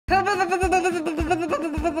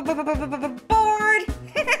Bored.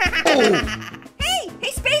 Oh.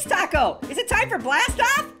 Hey, Space Taco! Is it time for blast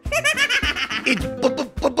off? It's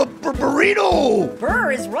burrito!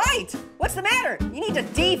 Burr is right. What's the matter? You need to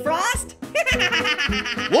defrost?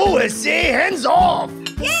 Whoa, say hands off!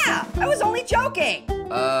 Yeah, I was only joking.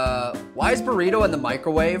 Why is burrito in the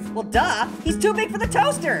microwave? Well, duh. He's too big for the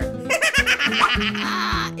toaster.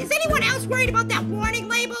 Is anyone else worried about that warning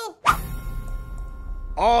label?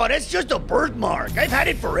 Oh, that's just a birthmark. I've had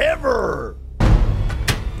it forever.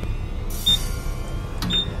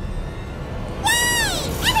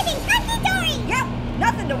 Yep,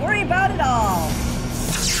 nothing to worry about at all.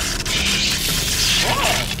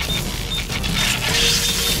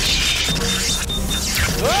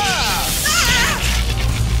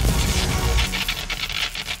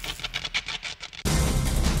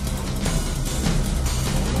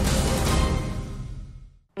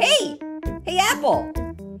 Hey, Apple.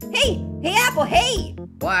 Hey, Apple, hey.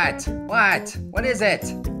 What? What is it?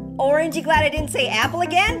 Orange, you glad I didn't say apple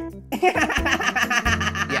again?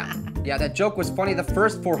 Yeah, that joke was funny the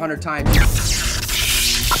first 400 times.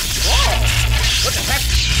 Whoa! What the heck?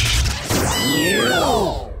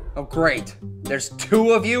 Oh, great. There's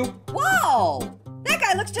two of you? Whoa! That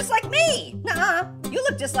guy looks just like me. Nuh-uh. You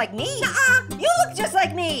look just like me. Nuh-uh. You look just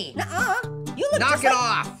like me. Nuh-uh. You look Knock just it like...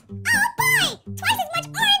 off! Oh boy! Twice as much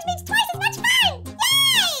orange means twice as much fun!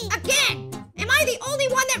 Yay! Again! Am I the only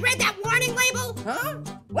one that read that warning label? Huh?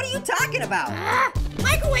 What are you talking about?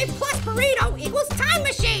 Microwave plus burrito equals time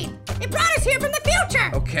machine! It brought us here from the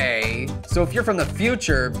future! Okay, so if you're from the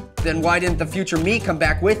future, then why didn't the future me come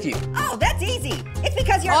back with you? Oh, that's easy. It's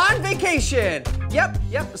because you're... On vacation! Yep,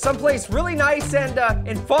 someplace really nice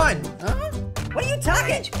and fun. Huh? What are you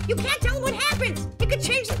talking? Orange, you can't tell what happens. You could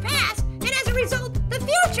change the past, and as a result, the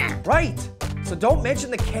future. Right, so don't mention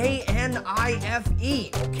the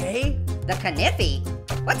K-N-I-F-E, okay? The kniffy?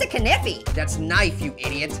 What's a kniffy? That's knife, you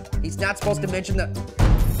idiot. He's not supposed to mention the...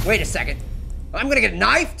 Wait a second. I'm gonna get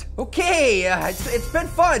knifed? Okay, it's been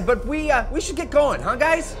fun, but we should get going, huh,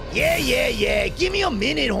 guys? Yeah. Give me a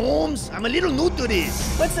minute, Holmes. I'm a little new to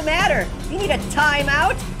this. What's the matter? You need a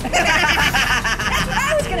timeout? That's what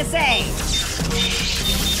I was gonna say.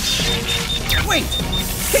 Wait,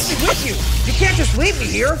 take me with you. You can't just leave me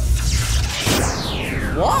here.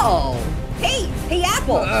 Whoa. Hey,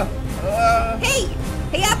 Apple.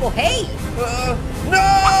 Hey, Apple, hey.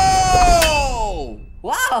 No!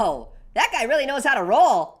 Whoa. That guy really knows how to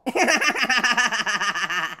roll. Hey,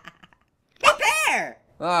 Pear!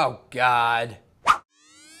 Oh, God.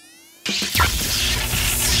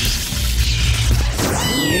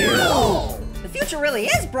 The future really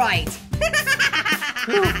is bright.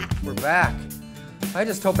 We're back. I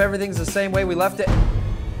just hope everything's the same way we left it.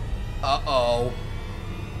 Uh-oh.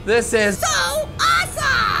 This is... So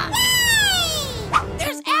awesome! Yay!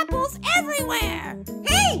 There's apples everywhere!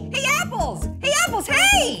 Hey, Apples! Hey, Apples,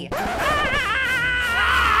 hey! Yep,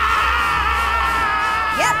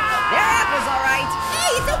 they're apples, all right.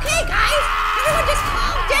 Hey, it's okay, guys! Everyone just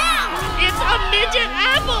calm down! It's a midget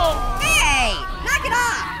apple! Hey, knock it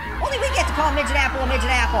off! Only we get to call Midget Apple a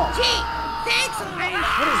Midget Apple. Gee, thanks, Orange!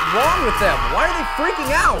 What is wrong with them? Why are they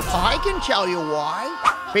freaking out? I can tell you why.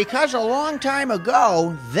 Because a long time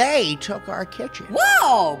ago, they took our kitchen.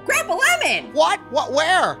 Whoa, Grandpa Lemon! What?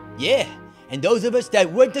 Where? Yeah, and those of us that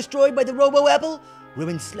weren't destroyed by the Robo-Apple were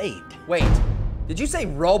enslaved. Wait, did you say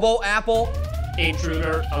Robo-Apple?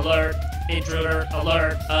 Intruder alert,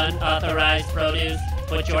 unauthorized produce.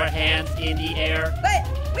 Put your hands in the air. But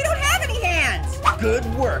we don't have any hands! Good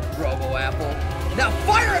work, Robo-Apple. Now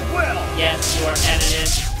fire at will! Yes, your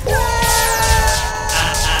evidence.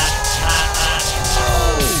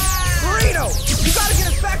 Burrito, you gotta get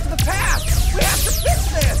us back to the past! We have to fix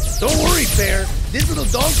this! Don't worry, Pear. This little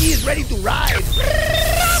donkey is ready to ride.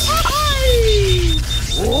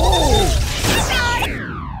 Whoa!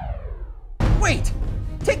 Wait!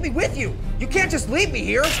 Take me with you! You can't just leave me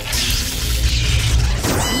here!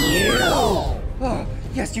 Oh,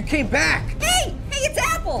 yes, you came back! Hey, it's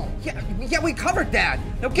Apple! Yeah, we covered that!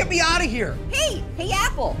 Now get me out of here! Hey,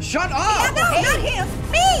 Apple! Shut up! No, not him!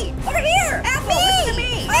 Me! Over here! Apple, listen to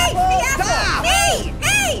me! Hey, Apple! Stop! Hey!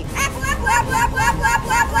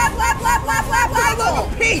 Apple!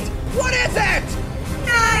 Oh, Pete! What is it?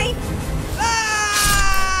 Knife!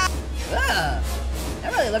 Ah! Ugh, that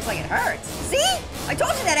really looks like it hurts. See? I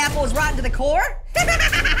told you that apple was rotten to the core.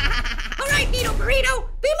 All right, Nito Burrito,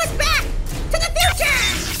 beam us back to the future!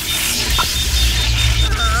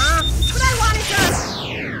 But I wanted to...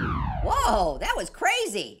 Whoa, that was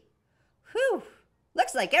crazy. Whew.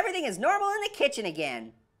 Looks like everything is normal in the kitchen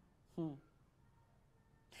again.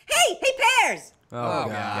 Hey, Pears! Oh,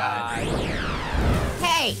 God.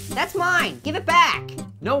 Hey, that's mine. Give it back.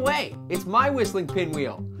 No way. It's my whistling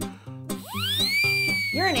pinwheel.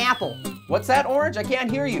 You're an apple. What's that, Orange? I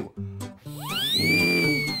can't hear you.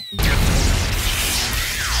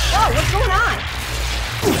 Whoa, what's going on?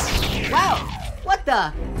 Wow, what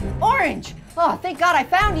the? Orange! Oh, thank God I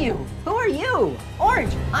found you. Who are you?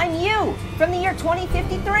 Orange, I'm you, from the year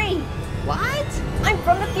 2053. What? I'm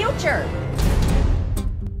from the future.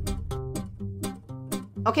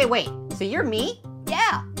 Okay, wait, so you're me?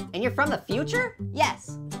 Yeah. And you're from the future?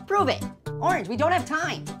 Yes. Prove it. Orange, we don't have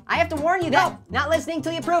time. I have to warn you that. No, not listening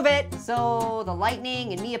till you prove it. So the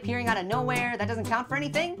lightning and me appearing out of nowhere, that doesn't count for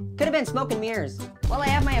anything? Could have been smoke and mirrors. Well, I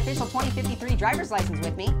have my official 2053 driver's license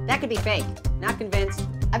with me. That could be fake. Not convinced.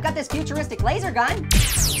 I've got this futuristic laser gun.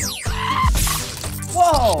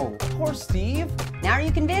 Whoa, poor Steve. Now are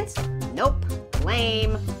you convinced? Nope.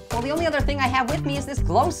 Lame. Well, the only other thing I have with me is this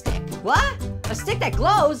glow stick. What? A stick that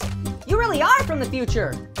glows? You really are from the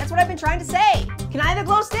future. That's what I've been trying to say. Can I have a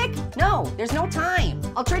glow stick? No, there's no time.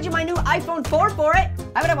 I'll trade you my new iPhone 4 for it.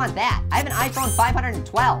 Why would I want that? I have an iPhone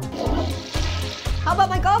 512. How about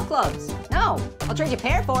my golf clubs? No, I'll trade you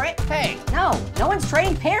Pear for it. Hey. No, no one's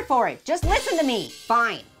trading Pear for it. Just listen to me.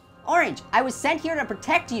 Fine. Orange, I was sent here to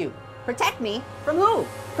protect you. Protect me? From who?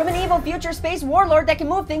 From an evil future space warlord that can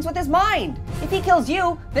move things with his mind. If he kills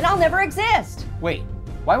you, then I'll never exist. Wait,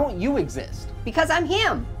 why won't you exist? Because I'm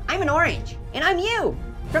him. I'm an orange. And I'm you.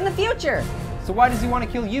 From the future. So why does he want to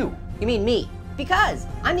kill you? You mean me? Because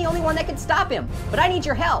I'm the only one that can stop him. But I need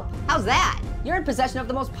your help. How's that? You're in possession of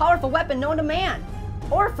the most powerful weapon known to man.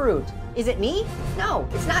 Or fruit. Is it me? No,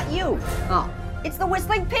 it's not you. Oh, it's the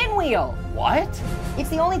whistling pinwheel. What? It's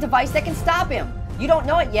the only device that can stop him. You don't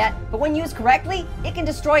know it yet, but when used correctly, it can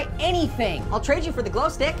destroy anything. I'll trade you for the glow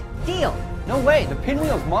stick. Deal. No way, the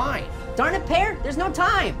pinwheel's mine. Darn it, Pear, there's no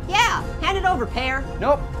time. Yeah, hand it over, Pear.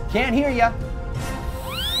 Nope, can't hear ya.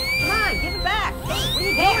 Come on, give it back. What are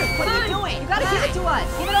you doing? What are you doing? You gotta give it to us.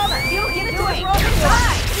 Give it over. If you don't give it to us, we're all gonna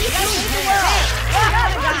die. You gotta save the world. Oh my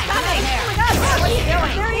God, he's coming. Oh my God, what are you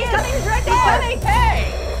doing? There he is. He's coming, he's right there. He's coming.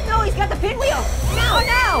 Hey. No, he's got the pinwheel. No,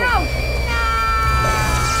 no.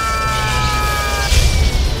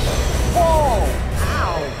 Whoa!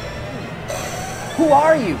 Ow. Who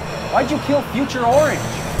are you? Why'd you kill Future Orange?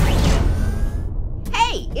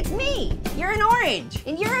 Hey, it's me. You're an orange.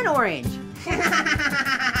 And you're an orange.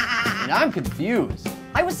 And I'm confused.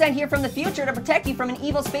 I was sent here from the future to protect you from an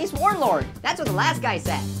evil space warlord. That's what the last guy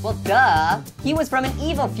said. Well, duh. He was from an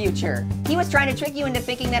evil future. He was trying to trick you into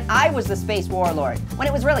thinking that I was the space warlord, when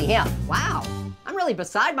it was really him. Wow. I'm really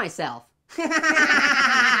beside myself.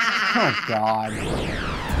 Oh, God.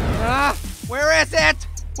 Where is it?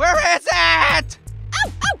 Where is it?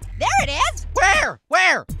 Oh, there it is. Where?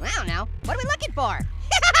 Where? I don't know. What are we looking for?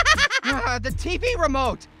 The TV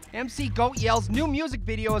remote. MC Goat Yell's new music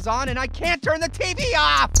video is on and I can't turn the TV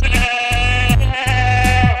off.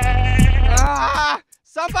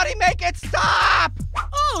 Somebody make it stop.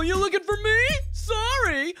 Oh, you looking for me?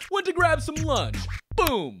 Sorry, went to grab some lunch.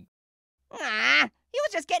 Boom. He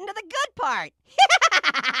was just getting to the good part.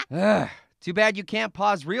 Too bad you can't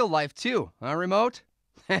pause real life too, huh, Remote?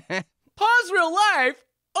 Pause real life?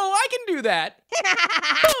 Oh, I can do that.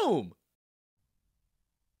 Boom.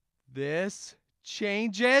 This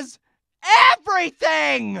changes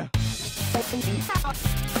everything!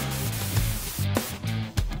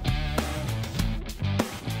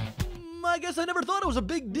 I guess I never thought it was a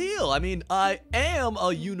big deal. I mean, I am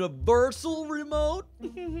a universal remote.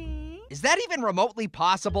 Is that even remotely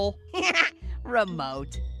possible?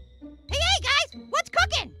 Remote. Hey, guys, what's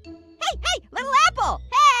cooking? Hey, little apple.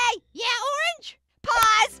 Hey, yeah, orange.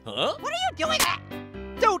 Pause. Huh? What are you doing?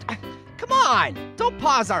 Dude, come on! Don't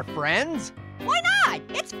pause our friends! Why not?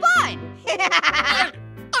 It's fun.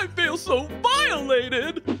 I feel so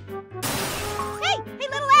violated. Hey,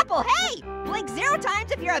 little apple, hey! Blink 0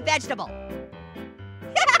 times if you're a vegetable.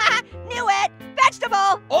 Knew it!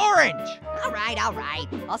 Vegetable! Orange! All right.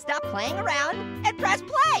 I'll stop playing around and press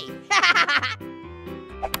play.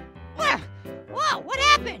 Whoa, what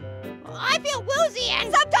happened? I feel woozy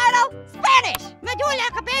and... Subtitle! Spanish!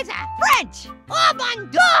 Medulla cabeza! French! Oh, mon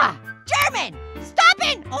Dieu! German! Stop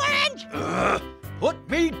it, Orange! Put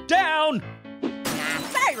me down!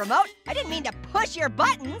 Sorry, Remote. I didn't mean to push your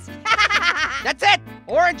buttons. That's it!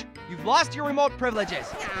 Orange, you've lost your remote privileges.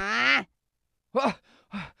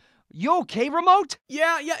 You okay, Remote?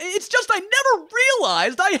 Yeah, it's just I never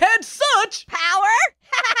realized I had such... Power?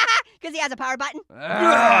 Because he has a power button.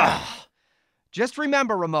 Just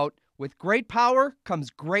remember, Remote, with great power comes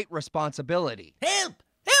great responsibility. Help!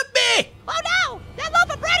 Help me! me! Oh no! That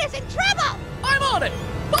loaf of bread is in trouble! I'm on it!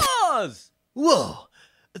 Pause! Whoa,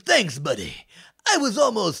 thanks, buddy. I was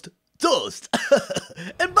almost toast.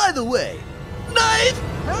 And by the way, knife!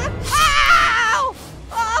 Huh? Ow!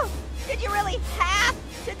 Oh, did you really have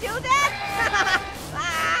to do that?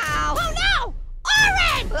 Ow! Oh no!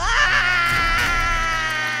 Orange! Ah!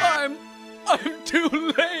 I'm too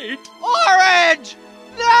late. Orange!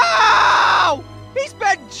 No! He's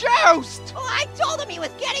been juiced! Oh, I told him he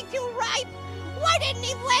was getting too ripe. Why didn't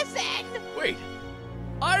he listen? Wait,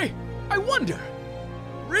 I wonder.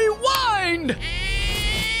 Rewind!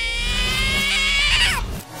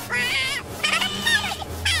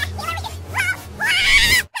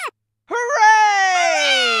 Hooray!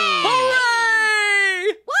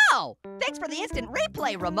 Hooray! Whoa! Thanks for the instant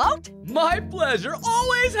replay, Remote. My pleasure.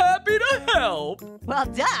 Always happy to help. Well,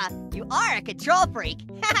 duh. You are a control freak.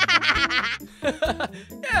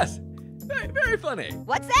 Yes, very funny.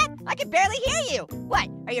 What's that? I can barely hear you. What?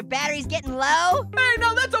 Are your batteries getting low? Hey,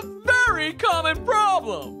 now that's a very common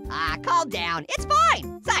problem. Ah, calm down. It's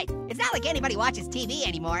fine. Besides, it's not like anybody watches TV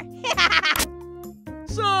anymore.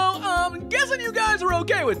 So, guessing you guys are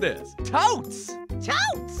okay with this. Totes!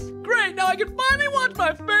 Totes! Great, now I can finally watch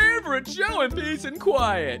my favorite show in peace and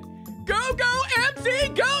quiet. Go, go, MC,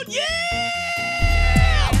 go, yeah!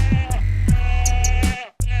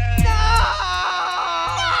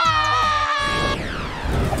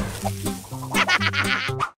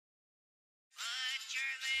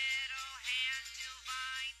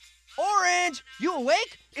 Orange, you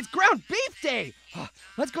awake? It's ground beef day.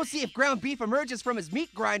 Let's go see if ground beef emerges from his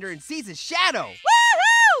meat grinder and sees his shadow.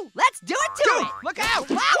 Woohoo! Let's do it to Dude, it! look out!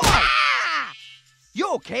 Ah!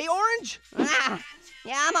 You okay, Orange? Ah,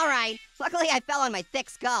 yeah, I'm all right. Luckily, I fell on my thick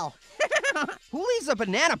skull. Who leaves a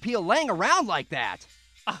banana peel laying around like that?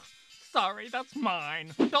 Sorry, that's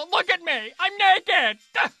mine. Don't look at me! I'm naked!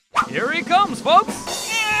 Here he comes, folks!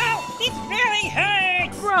 Ow! This really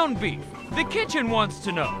hurts! Ground beef. The kitchen wants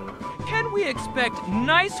to know. Can we expect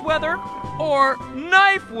nice weather or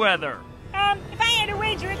knife weather? If I had to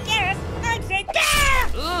wager a guess, I'd say gah!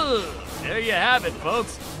 Ugh, there you have it,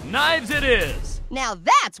 folks. Knives it is. Now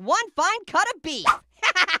that's one fine cut of beef.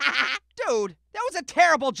 Dude, that was a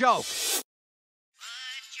terrible joke.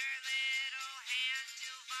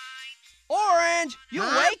 Orange, you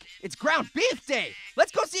awake? It's ground beef day.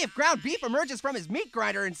 Let's go see if ground beef emerges from his meat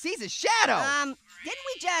grinder and sees his shadow. Didn't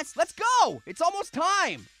we just... Let's go. It's almost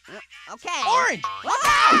time. Okay. Orange, look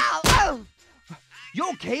out! Oh! You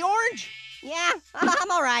okay, Orange? Yeah,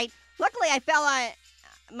 I'm all right. Luckily, I fell on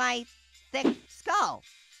my thick skull.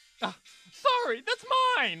 Sorry, that's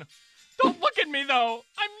mine. Don't look at me, though.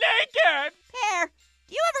 I'm naked. Pear,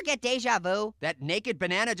 do you ever get deja vu? That naked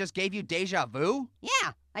banana just gave you deja vu?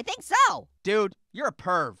 Yeah, I think so. Dude, you're a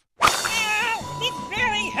perv. Ow! This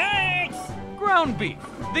really hurts! Ground beef.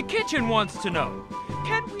 The kitchen wants to know.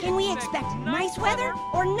 Can we expect nice weather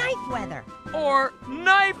or knife weather? Or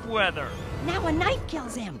knife weather? Now a knife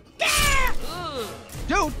kills him. Ugh.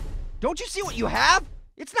 Dude, don't you see what you have?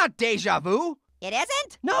 It's not deja vu. It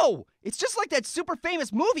isn't? No, it's just like that super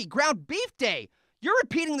famous movie, Ground Beef Day. You're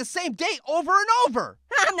repeating the same day over and over.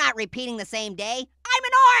 I'm not repeating the same day. I'm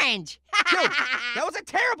an orange. Dude, that was a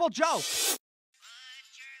terrible joke.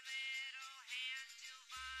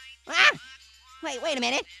 Ah! Wait a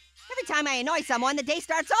minute. Every time I annoy someone, the day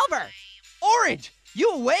starts over. Orange, you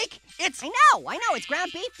awake? It's... I know, it's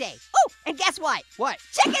ground beef day. Oh, and guess what? What?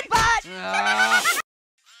 Chicken butt!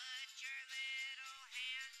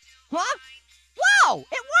 Huh? Whoa,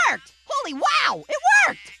 it worked! Holy wow, it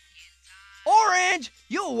worked! Orange,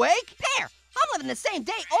 you awake? Pear, I'm living the same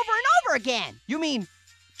day over and over again. You mean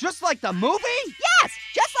just like the movie? Yes,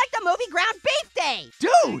 just like the movie Ground Beef Day.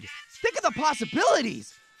 Dude, think of the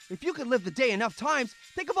possibilities. If you could live the day enough times,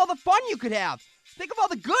 think of all the fun you could have. Think of all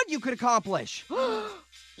the good you could accomplish.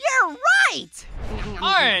 You're right!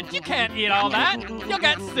 Orange, you can't eat all that. You'll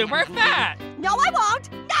get super fat. No, I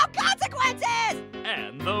won't. No consequences!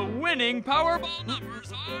 And the winning Powerball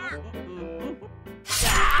numbers are...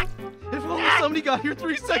 If only somebody got here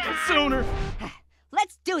 3 seconds sooner.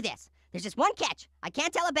 Let's do this. There's just one catch. I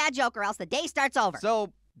can't tell a bad joke or else the day starts over.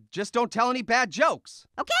 So, just don't tell any bad jokes.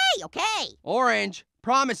 Okay. Orange,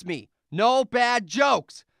 promise me, no bad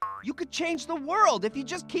jokes. You could change the world if you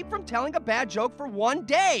just keep from telling a bad joke for one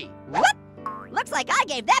day. Whoop! Looks like I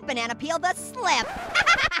gave that banana peel the slip.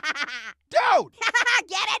 Dude!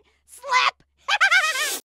 Get it? Slip!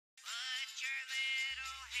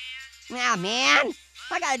 Ah, man.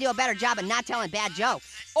 I gotta do a better job of not telling bad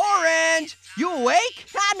jokes. Orange, you awake?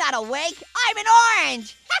 I'm not awake. I'm an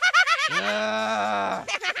orange.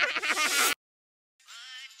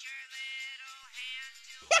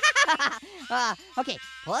 Okay,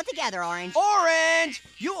 pull it together, Orange. Orange!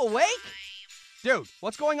 You awake? Dude,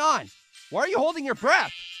 what's going on? Why are you holding your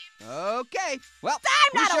breath? Okay, well,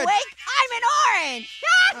 I'm not should... awake. I'm an orange.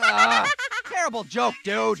 Terrible joke,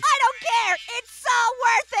 dude. I don't care. It's so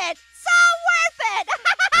worth it. So worth it.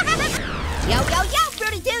 Yo, yo, yo,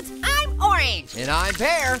 Fruity Dudes. I'm Orange. And I'm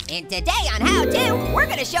Pear. And today on How To, we're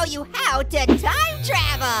going to show you how to time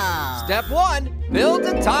travel. Step 1, build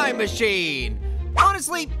a time machine.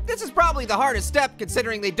 Honestly, this is probably the hardest step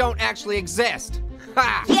considering they don't actually exist.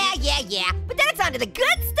 Ha! Yeah. But then it's on to the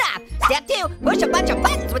good stuff. Step 2, push a bunch of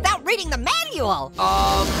buttons without reading the manual.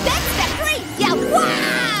 Then step 3, yell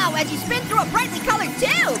wow as you spin through a brightly colored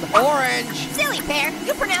tube. Orange. Silly Pear,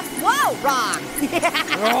 you pronounced whoa wrong.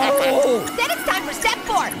 Oh. Then it's time for step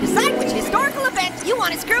 4, decide which historical event you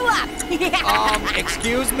want to screw up.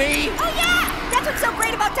 Excuse me? Oh yeah, that's what's so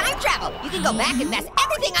great about time travel. You can go back and mess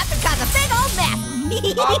everything up and cause a big old mess.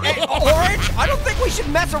 Hey, Orange, I don't think we should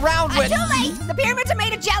mess around with... Too late! The pyramids are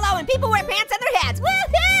made of jello and people wear pants on their heads.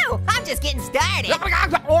 Woohoo! I'm just getting started.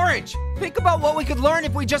 Orange, think about what we could learn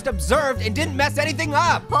if we just observed and didn't mess anything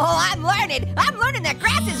up. Oh, I'm learning that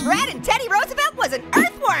grass is red and Teddy Roosevelt was an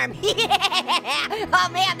earthworm. Oh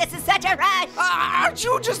man, this is such a rush. Aren't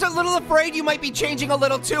you just a little afraid you might be changing a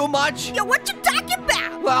little too much? Yo, what you talking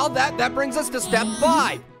about? Well, that brings us to step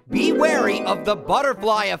 5. Be wary of the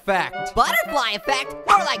butterfly effect. Butterfly effect?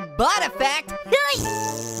 More like butt effect.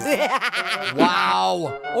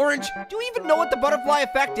 Wow. Orange, do you even know what the butterfly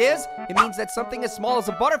effect is? It means that something as small as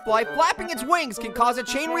a butterfly flapping its wings can cause a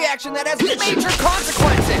chain reaction that has major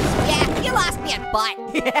consequences. Yeah, you lost me at butt.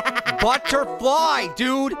 Butterfly,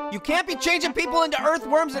 dude. You can't be changing people into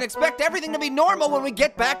earthworms and expect everything to be normal when we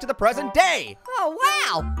get back to the present day. Oh,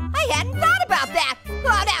 wow. I hadn't thought about that. Oh,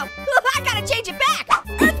 no. I gotta change it back.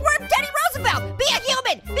 Earthworm Teddy Roosevelt. Be a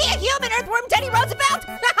human, Earthworm Teddy Roosevelt.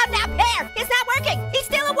 Now, Pear, it's not working. He's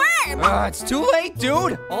still a worm. It's too late,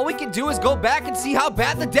 dude. All we can do is go back and see how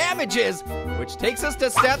bad the damage is. Which takes us to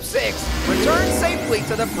step 6. Return safely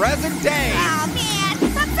to the present day. Oh, man.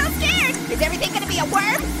 I'm so scared. Is everything gonna be a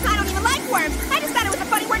worm? I don't even like worms. I just thought it was a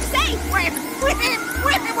funny word to say.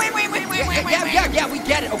 Yeah, we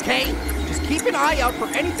get it, okay? Just keep an eye out for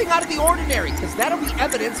anything out of the ordinary, because that'll be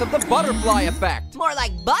evidence of the butterfly effect. More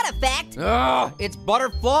like butt effect. Ugh, it's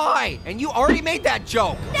butterfly, and you already made that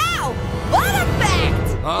joke. No, butt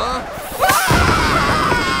effect. Huh?